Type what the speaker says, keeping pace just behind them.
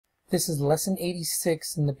This is lesson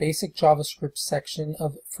 86 in the basic JavaScript section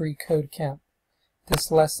of freeCodeCamp. This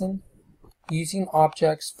lesson, using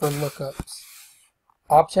objects for lookups.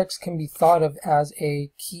 Objects can be thought of as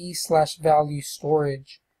a key/value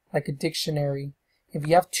storage, like a dictionary. If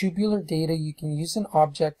you have tubular data, you can use an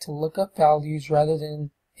object to look up values rather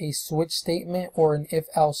than a switch statement or an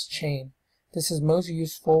if-else chain. This is most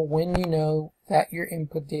useful when you know that your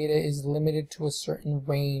input data is limited to a certain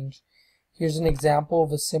range. Here's an example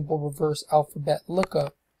of a simple reverse alphabet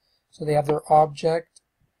lookup. So they have their object,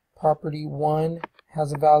 property 1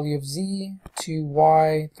 has a value of z,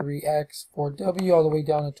 2y, 3x, 4w, all the way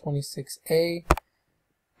down to 26a.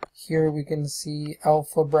 Here we can see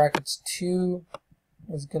alpha brackets 2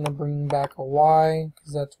 is going to bring back a y,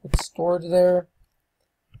 because that's what's stored there.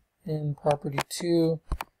 And property 2,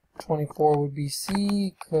 24 would be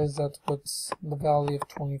c, because that's what's the value of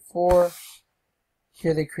 24.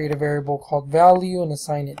 Here they create a variable called value and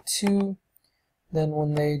assign it 2. Then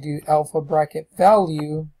when they do alpha bracket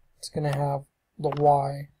value, it's going to have the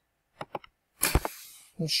y.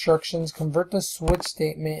 Instructions: convert the switch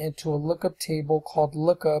statement into a lookup table called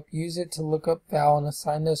lookup. Use it to look up val and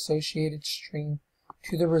assign the associated string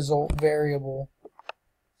to the result variable.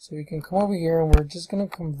 So we can come over here and we're just going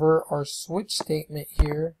to convert our switch statement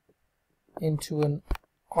here into an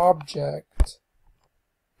object.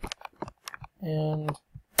 And we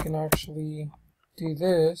can actually do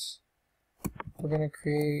this. We're going to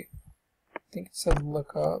create, I think it said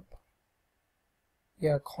lookup.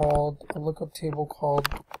 Yeah, called a lookup table called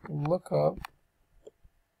lookup.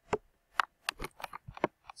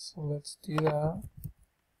 So let's do that.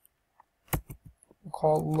 We'll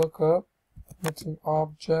call it lookup. It's an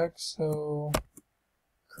object, so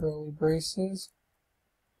curly braces.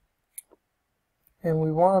 And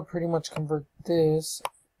we want to pretty much convert this.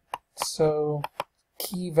 So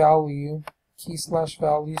key/value, so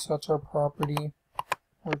that's our property,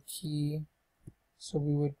 or key. So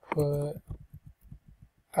we would put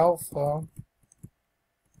alpha,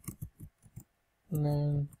 and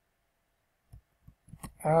then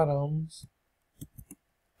atoms,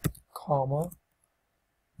 comma,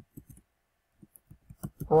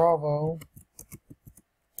 Bravo,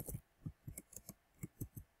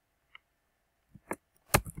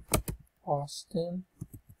 Austin,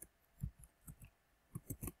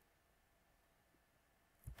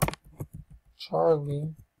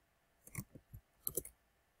 Charlie,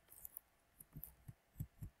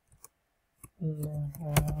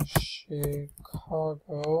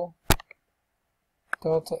 Chicago,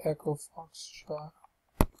 Delta Echo Foxtrot,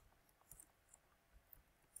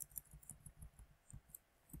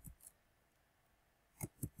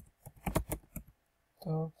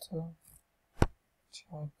 Delta,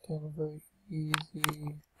 Denver, Easy,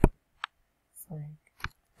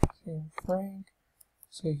 Frank.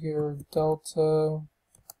 So here Delta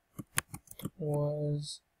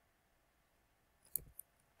was,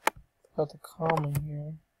 got the comma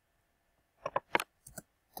here,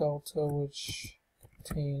 Delta, which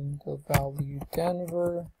contained the value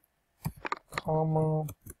Denver, comma,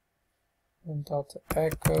 and Delta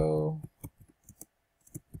Echo,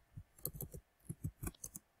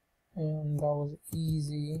 and that was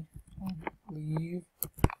Easy, I believe,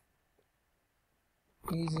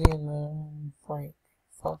 Easy, and then Frank,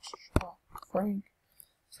 Foxtrot, Frank.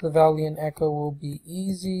 So the value in Echo will be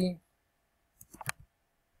Easy,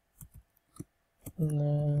 and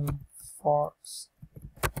then Foxtrot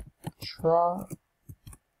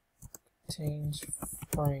contains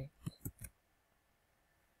Frank.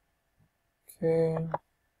 Okay, I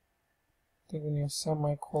think we need a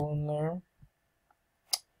semicolon there.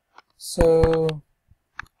 So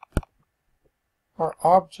our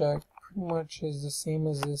object pretty much is the same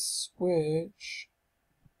as this switch,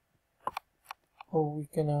 or we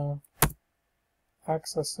can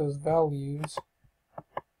access those values.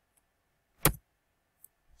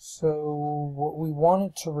 So what we want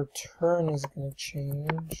it to return is going to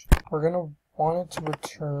change. We're going to want it to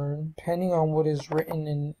return, depending on what is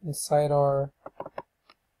written inside our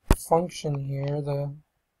function here, the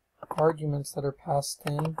arguments that are passed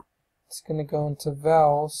in. It's going to go into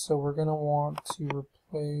val, so we're going to want to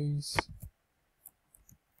replace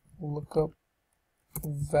lookup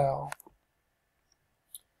val.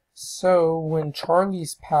 So when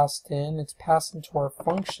Charlie's passed in, it's passed into our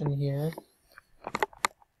function here,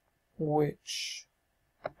 which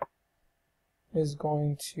is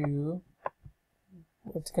going to,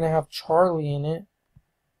 it's going to have Charlie in it.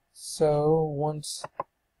 So once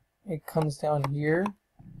it comes down here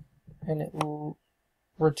and it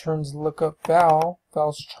returns lookup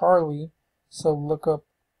val's Charlie, so lookup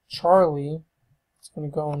Charlie, it's going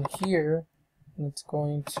to go in here and it's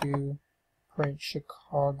going to print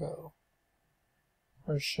Chicago,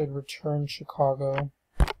 or should return Chicago.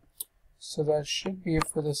 So that should be it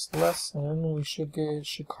for this lesson. We should get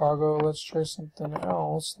Chicago. Let's try something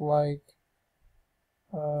else like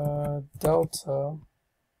Delta.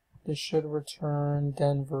 This should return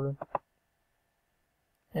Denver,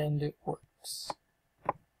 and it works.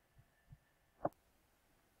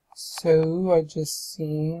 So I just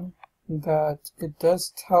seen that it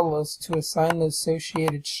does tell us to assign the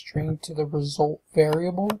associated string to the result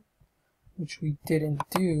variable, which we didn't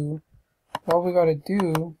do. All we gotta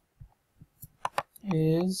do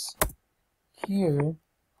is here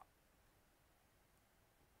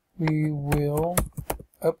we will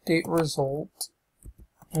update result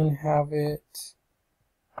and have it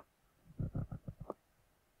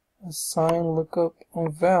assign lookup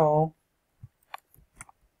on val,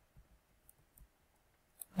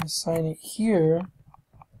 assign it here,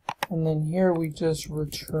 and then here we just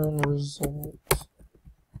return result.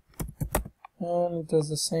 And it does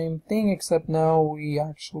the same thing, except now we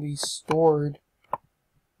actually stored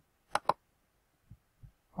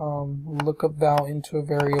lookup val into a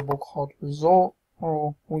variable called result.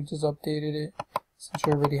 Or we just updated it since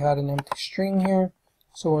we already had an empty string here.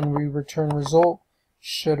 So when we return result,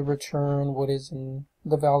 should return what is in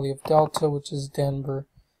the value of delta, which is Denver.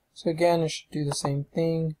 So again, it should do the same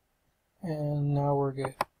thing, and now we're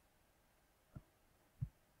good.